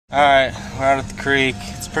Alright, we're out at the creek.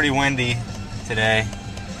 It's pretty windy today.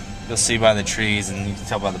 You'll see by the trees and you can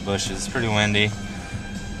tell by the bushes. It's pretty windy.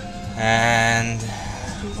 And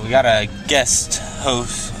we got a guest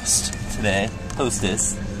host today.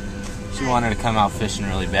 Hostess. She wanted to come out fishing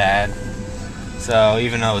really bad. So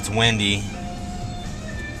even though it's windy,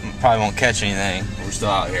 probably won't catch anything. We're still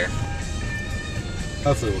out here.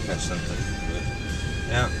 Hopefully we'll catch something. But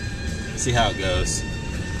yeah, see how it goes.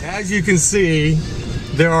 As you can see,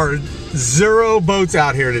 there are 0 boats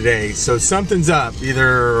out here today, so something's up.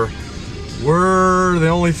 Either we're the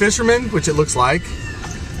only fishermen, which it looks like,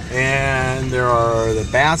 and the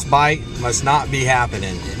bass bite must not be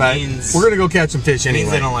happening. But we're gonna go catch some fish anyway.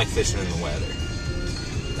 Means they don't like fishing in the weather.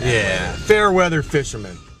 Yeah, fair weather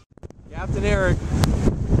fishermen. Captain Eric,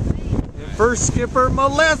 and first skipper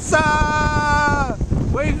Melissa.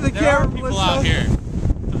 Wave to the camera, Melissa. There are people out here.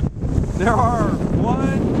 There are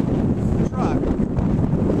one truck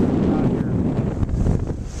out here.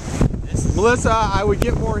 Melissa, I would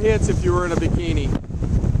get more hits if you were in a bikini.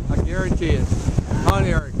 I guarantee it. Come on,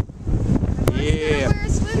 Eric. Yeah. Wear a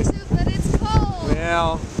swimsuit, but it's cold.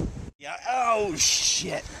 Well. Yeah. Oh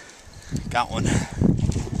shit. Got one.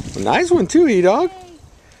 A nice one too, E-Dog. Hey.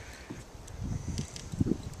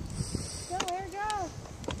 Go, Eric, go.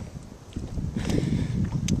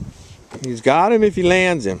 He's got him if he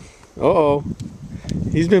lands him. Uh-oh.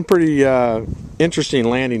 He's been pretty interesting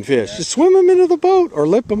landing fish. Just swim him into the boat or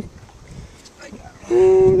lip him.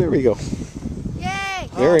 Ooh, there we go. Yay!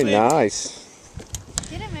 Very nice.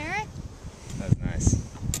 Get him, Eric. That's nice.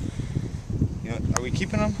 You know, are we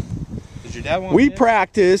keeping them? Did your dad want We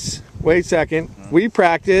practice. Wait a second. We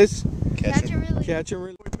practice. Catch and release. Catch and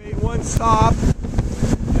release. We made one stop,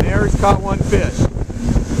 and Eric's caught one fish.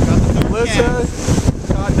 Melissa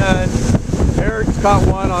caught none. Eric's caught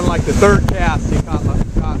one on like the 3rd cast. He caught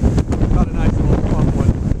a nice little plump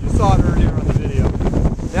one. You saw it earlier on the video.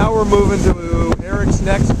 Now we're moving to Eric's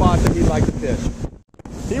next spot that he'd like to fish.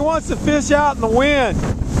 He wants to fish out in the wind.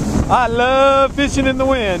 I love fishing in the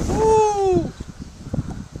wind. Woo!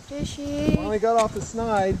 Fishy. Finally got off the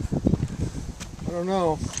snide. I don't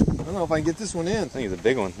know if I can get this one in. I think it's a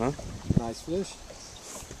big one, huh? Nice fish.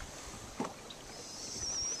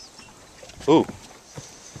 Ooh.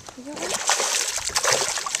 You got one?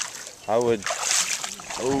 I would.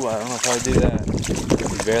 Oh, I don't know if I would do that.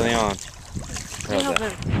 He's barely on. Help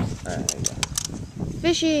him. Alright, there you go.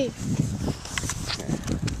 Fishy.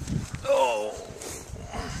 Oh.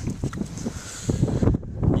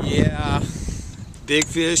 Yeah. Big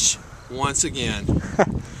fish once again.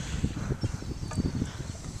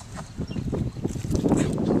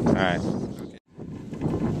 Alright.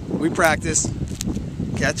 We practice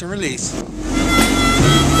catch and release.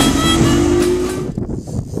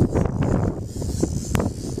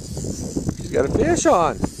 She's got a fish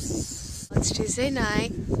on. It's Tuesday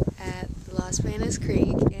night at the Las Banos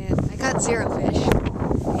Creek, and I caught 0 fish.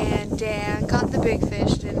 And Dan caught the big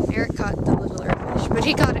fish, and Eric caught the littler fish, but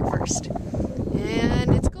he caught it first.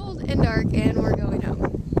 And it's cold and dark, and